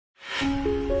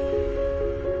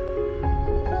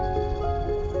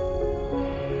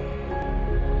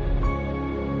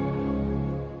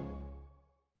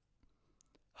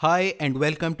Hi and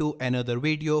welcome to another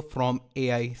video from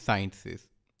AI Sciences.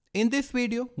 In this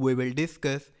video, we will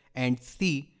discuss and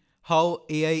see how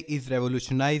AI is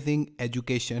revolutionizing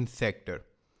education sector.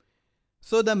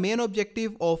 So the main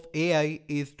objective of AI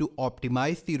is to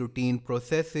optimize the routine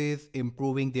processes,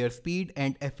 improving their speed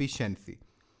and efficiency.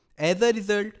 As a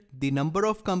result, the number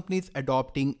of companies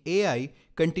adopting AI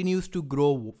continues to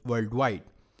grow worldwide.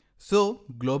 So,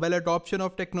 global adoption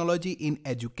of technology in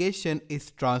education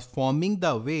is transforming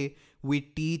the way we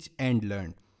teach and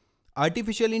learn.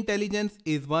 Artificial intelligence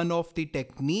is one of the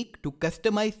techniques to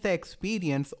customize the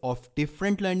experience of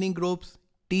different learning groups,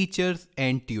 teachers,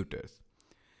 and tutors.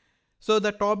 So,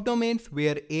 the top domains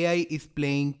where AI is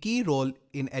playing key role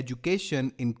in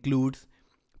education includes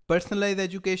personalized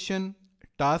education,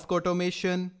 task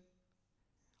automation,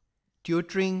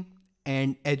 tutoring,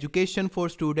 and education for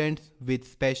students with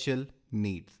special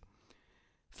needs.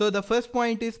 So the first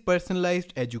point is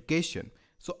personalized education.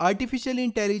 So artificial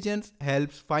intelligence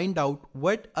helps find out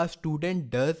what a student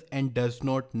does and does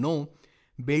not know,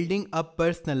 building a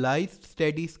personalized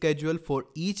study schedule for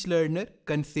each learner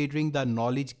considering the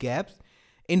knowledge gaps.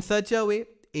 In such a way,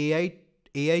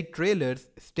 AI trailers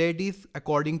studies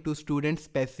according to students'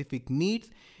 specific needs,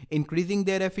 increasing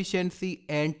their efficiency,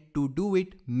 and to do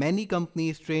it, many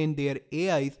companies train their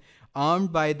AIs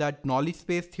armed by that knowledge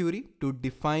space theory to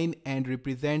define and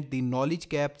represent the knowledge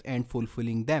gaps and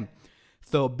fulfilling them.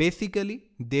 So basically,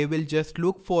 they will just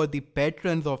look for the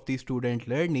patterns of the student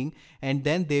learning, and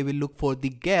then they will look for the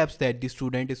gaps that the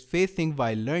student is facing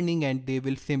while learning, and they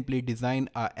will simply design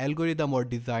an algorithm or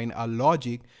design a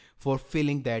logic for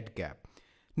filling that gap.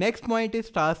 Next point is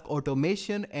task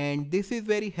automation, and this is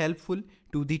very helpful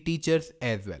to the teachers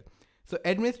as well. So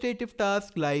administrative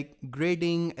tasks like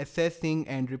grading, assessing,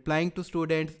 and replying to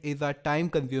students is a time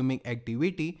consuming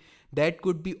activity that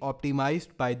could be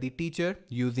optimized by the teacher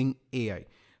using AI.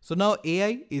 So now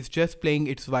AI is just playing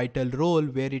its vital role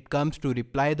where it comes to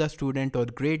reply the student or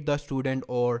grade the student,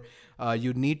 or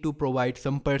you need to provide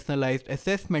some personalized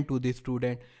assessment to the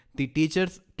student. The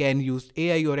teachers can use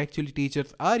AI, or actually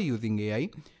teachers are using AI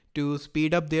to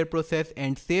speed up their process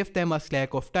and save them a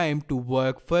slack of time to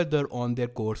work further on their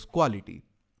course quality.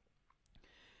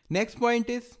 Next point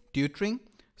is tutoring.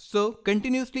 So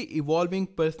continuously evolving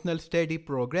personal study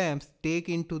programs take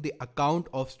into the account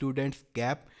of students'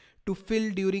 gap to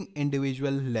fill during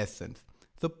individual lessons.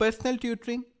 So personal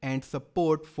tutoring and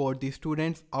support for the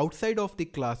students outside of the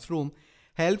classroom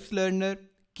helps learner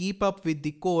keep up with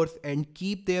the course and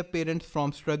keep their parents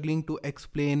from struggling to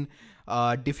explain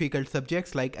difficult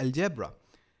subjects like algebra.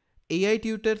 AI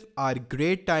tutors are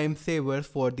great time savers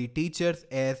for the teachers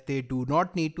as they do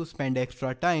not need to spend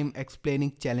extra time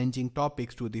explaining challenging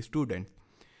topics to the students.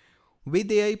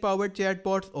 With AI powered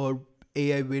chatbots or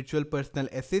AI virtual personal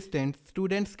assistants,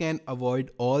 students can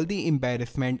avoid all the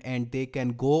embarrassment and they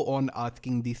can go on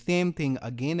asking the same thing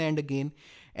again and again.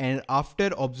 And after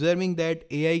observing that,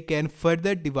 AI can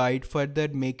further divide, further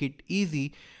make it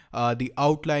easy, the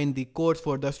outline, the course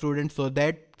for the student so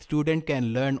that student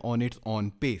can learn on its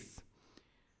own pace.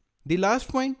 The last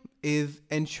point is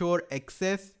ensure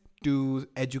access to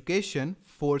education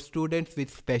for students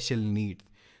with special needs.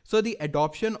 So the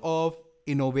adoption of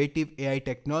innovative AI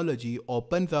technology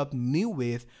opens up new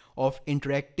ways of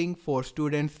interacting for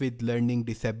students with learning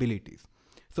disabilities.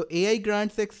 So AI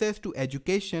grants access to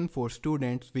education for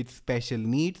students with special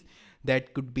needs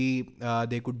that could be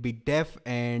they could be deaf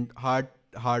and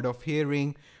hard of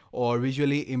hearing or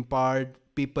visually impaired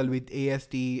people with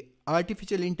ASD.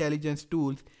 Artificial intelligence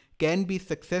tools can be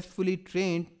successfully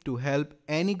trained to help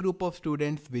any group of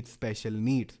students with special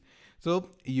needs.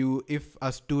 So if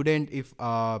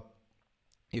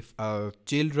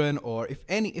children or if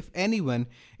anyone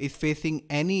is facing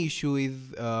any issue, is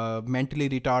mentally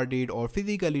retarded or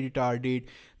physically retarded,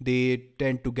 they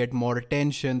tend to get more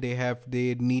attention,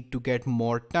 they need to get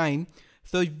more time.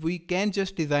 So we can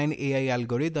just design AI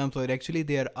algorithms, or actually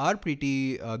there are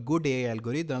pretty good AI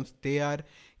algorithms. They are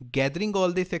gathering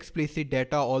all this explicit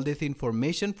data, all this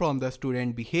information from the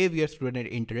student behavior, student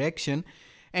interaction,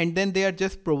 and then they are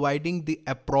just providing the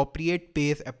appropriate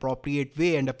pace, appropriate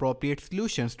way, and appropriate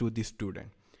solutions to the student.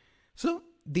 So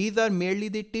these are merely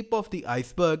the tip of the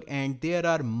iceberg, and there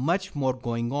are much more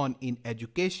going on in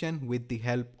education with the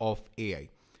help of AI.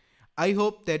 I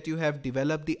hope that you have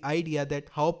developed the idea that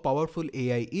how powerful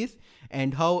AI is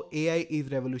and how AI is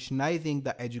revolutionizing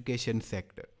the education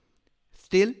sector.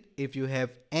 Still, if you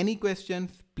have any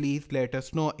questions, please let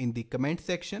us know in the comment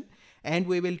section. and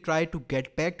we will try to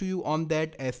get back to you on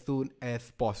that as soon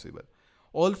as possible.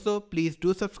 Also, please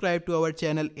do subscribe to our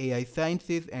channel AI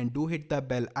Sciences and do hit the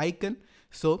bell icon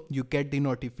so you get the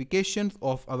notifications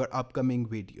of our upcoming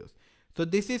videos. So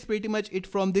this is pretty much it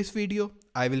from this video.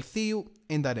 I will see you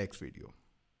in the next video.